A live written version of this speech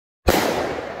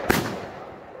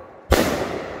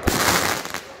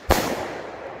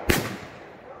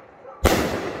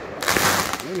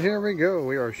here we go.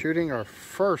 We are shooting our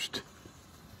first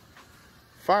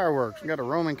fireworks. We got a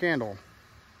Roman candle.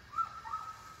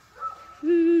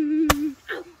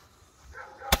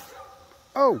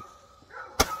 Oh!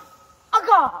 Oh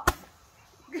God!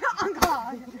 Oh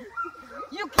God!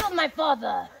 You killed my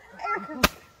father.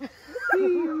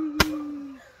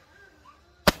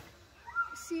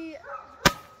 See,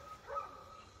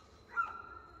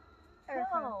 Erica.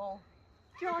 No.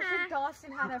 Josh and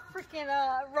Dawson had a freaking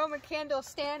Roman candle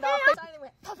stand off the side and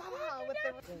went pow, pow, pow, with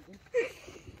the.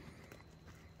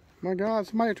 My God,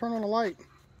 somebody turn on the light.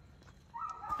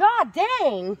 God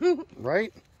dang!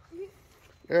 Right?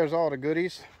 There's all the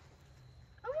goodies.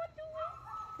 I want to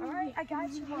win. All right, I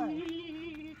got you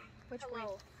one. Which way?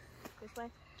 This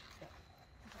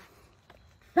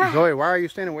way? Zoe, why are you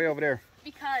standing way over there?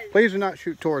 Because. Please do not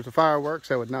shoot towards the fireworks.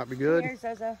 That would not be good. Here's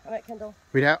Zozo. I'm at Kendall.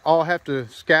 We'd all have to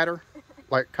scatter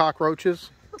like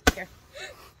cockroaches. Here.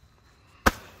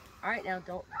 All right, now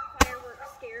don't.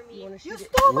 Fireworks scare me. You want to You shoot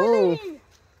it? stole my Whoa. mini!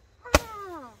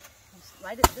 Ah.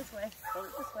 Slide it this way. Slide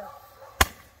it this way.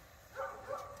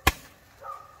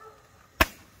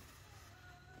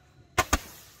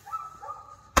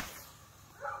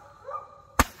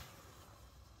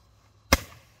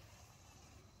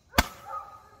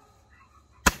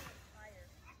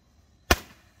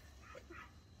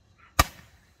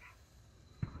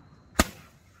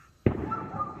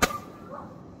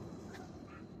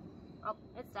 Oh,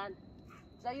 it's done.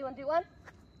 Zoe, you want to do one?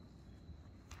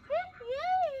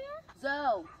 Yeah.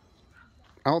 Zoe.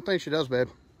 I don't think she does, babe.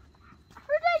 Who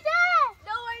did that?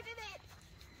 No, I didn't.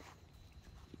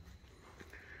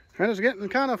 And it's getting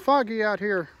kind of foggy out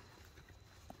here.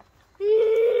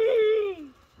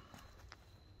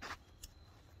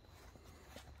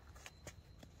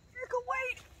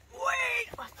 Wait.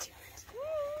 Oh, damn it.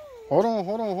 Hold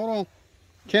on.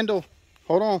 Kendall,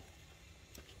 hold on.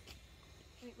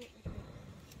 Me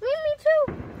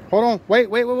too. Hold on.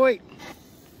 Wait.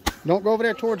 Don't go over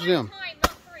there towards them. Time,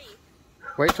 not 3.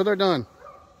 Wait till they're done.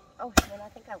 Oh, man, I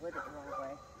think I lit it the wrong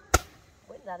way.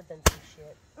 Wouldn't that have been some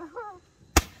shit?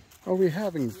 Are we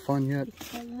having fun yet?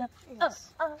 Yes.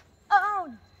 Oh,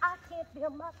 I can't feel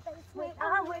my face when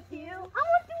I'm with you. I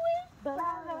want to win. But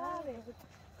I love it.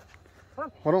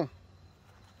 Hold on.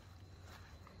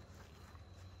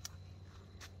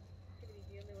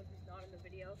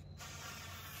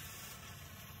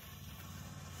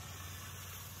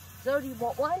 Zoe, do you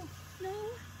want one? No.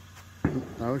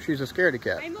 No, she's a scaredy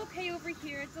cat. I'm okay over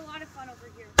here. It's a lot of fun over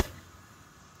here.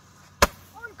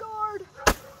 On guard.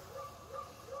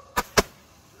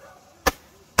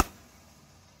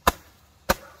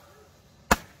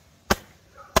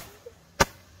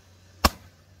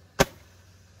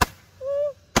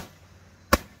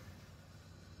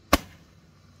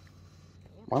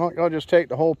 Why don't y'all just take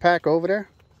the whole pack over there?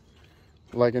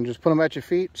 Like, and just put them at your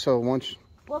feet. So once,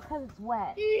 Well, because it's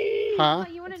wet. huh?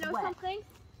 You want to It's know wet. something?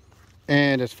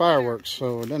 And it's fireworks,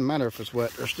 so it doesn't matter if it's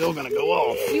wet. They're still gonna go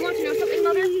off. You want to know something,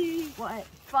 Mother? What?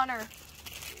 Funner.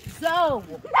 Zoe!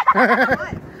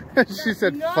 She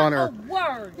said Not funner. a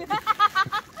word.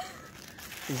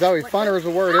 Zoe, funner is a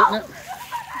word, isn't it?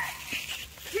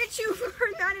 Did you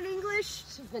learn that in English?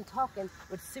 She's been talking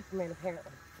with Superman,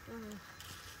 apparently.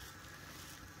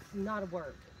 Not a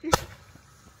word.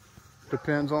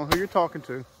 Depends on who you're talking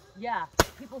to. Yeah,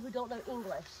 people who don't know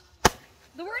English.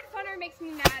 The word funner makes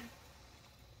me mad.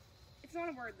 It's not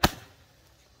a word,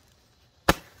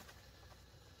 though.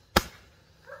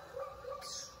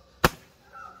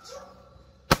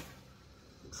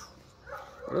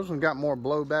 This one got more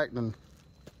blowback than...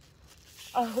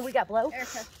 Oh, we got blow?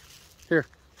 Erica.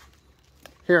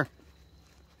 Here.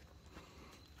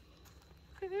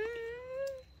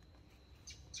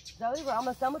 Zoe, we're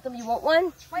almost done with them. You want one?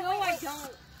 No, I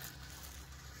don't.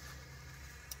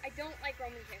 I don't like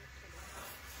Roman candles.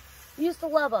 You used to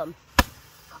love them.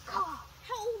 How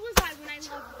old was I when I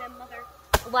loved them, Mother?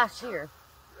 Last year.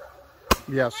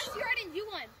 Yes. Last year I didn't do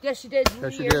one. Yes, you did. Yes, New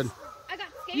you Year's. did. I got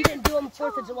scared. You didn't do them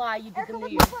 4th of July. You did them New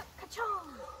Year's.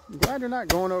 I'm glad you're not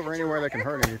going over anywhere that can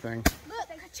hurt anything. Look,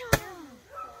 ka-cha.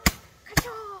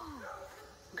 Ka-cha.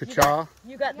 Ka-cha?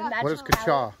 You got the magic What is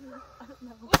ka-cha?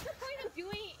 What's the point of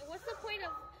doing? What's the point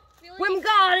of feeling?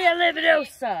 Wingardium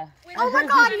Leviosa. Oh my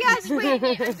God! Yes, wait. I'm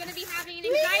gonna be having an anxiety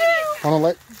attack. Hold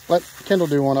on, let Kendall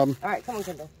do one of them. All right, come on,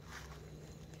 Kendall.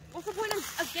 What's the point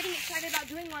of getting excited about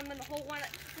doing one when the whole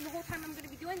time I'm gonna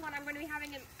be doing one, I'm gonna be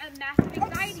having a massive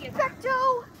anxiety attack?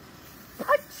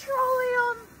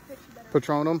 Petroleum.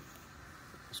 Patronum?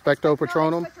 Specto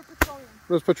Patronum?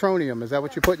 What is petroleum? Is that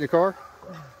what you put in your car?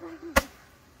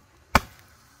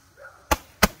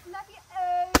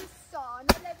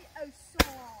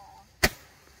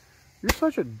 You're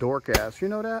such a dork ass, you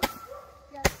know that?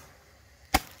 Yes.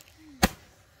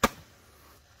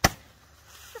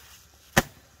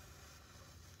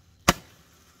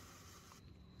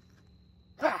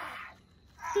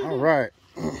 All right.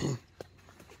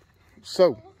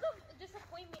 So,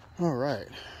 all right.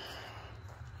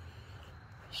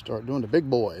 Start doing the big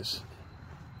boys.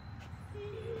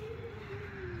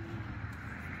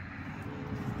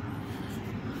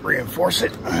 Reinforce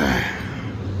it.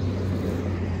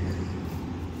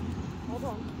 Hold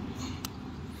on.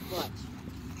 Watch.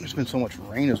 There's been so much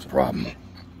rain is the problem.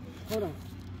 Hold on.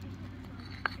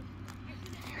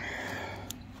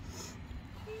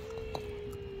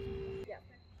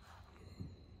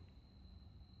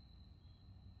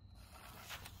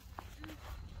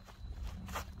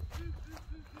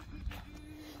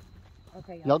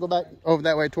 Okay, Y'all go back over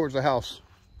that way towards the house.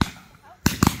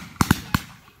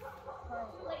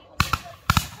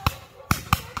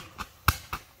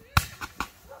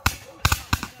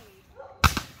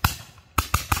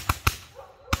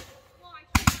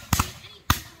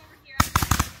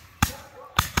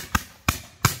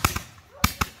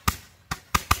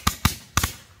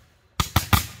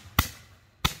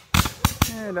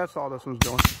 And that's all this one's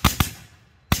doing.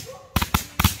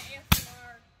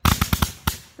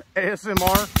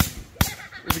 ASMR.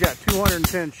 It's got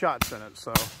 210 shots in it,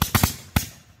 so.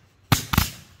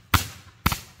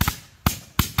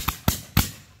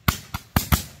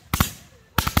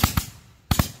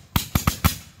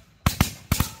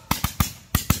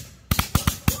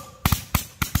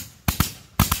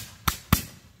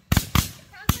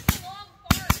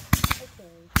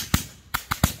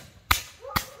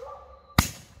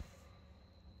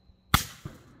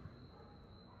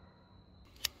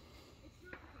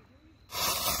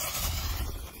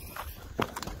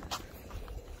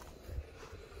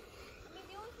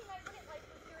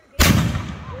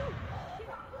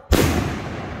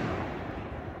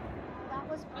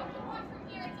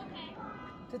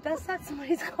 Did that set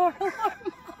somebody's car alarm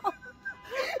off?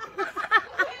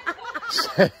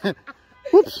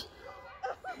 Whoops.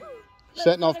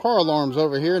 Setting off car alarms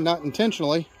over here, not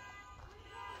intentionally.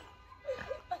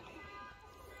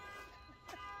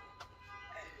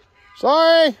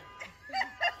 Sorry.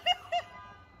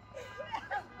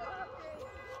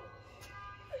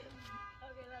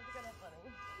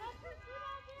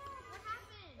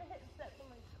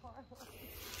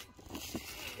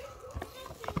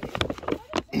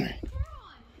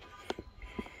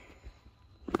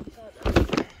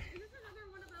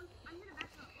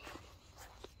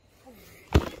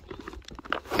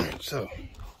 So.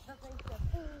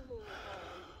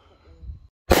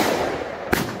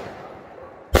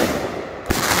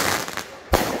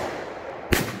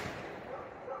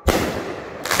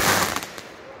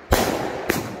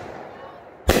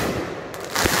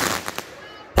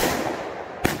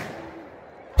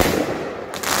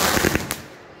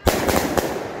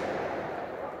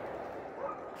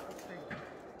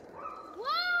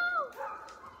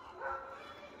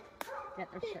 Yeah,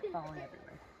 there's shit falling everywhere.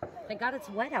 Thank God it's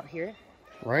wet out here.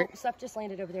 Right? Oh, stuff just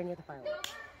landed over there near the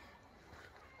fireworks.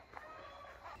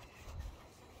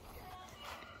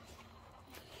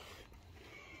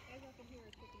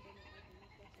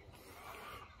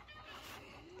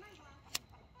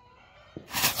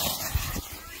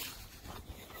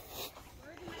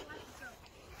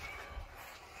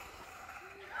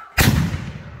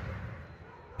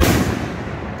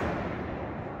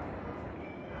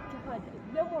 God,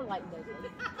 no more light those ones.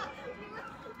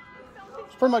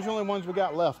 It's pretty much the only ones we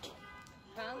got left.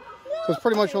 Huh? So it's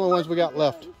pretty much the only ones we got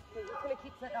left. We're gonna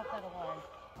keep setting off that alarm.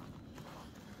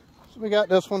 So we got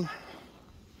this one.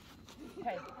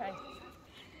 Okay, okay.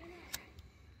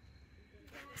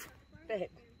 Babe.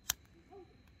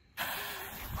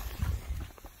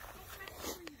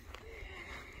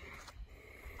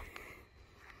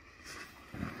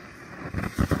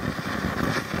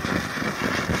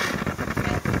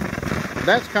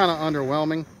 That's kind of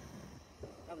underwhelming.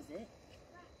 That was it?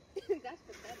 That's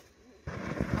pathetic.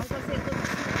 I was gonna say it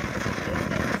looks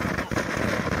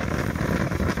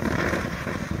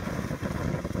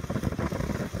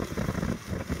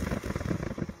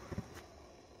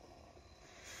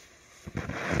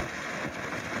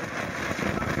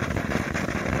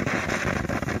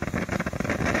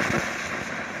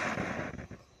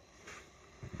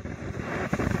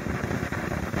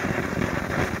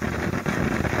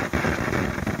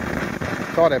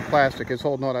It's all that plastic. It's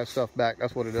holding all that stuff back.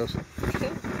 That's what it is. There's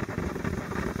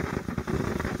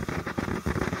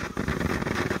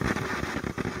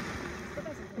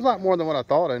a lot more than what I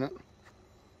thought in it.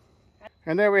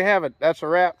 And there we have it. That's a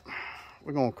wrap.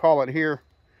 We're going to call it here.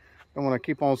 Don't want to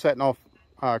keep on setting off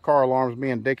car alarms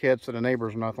being dickheads to the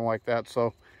neighbors or nothing like that.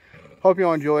 So hope you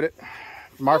all enjoyed it.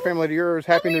 From our family to yours,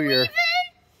 Happy New Year.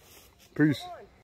 Peace.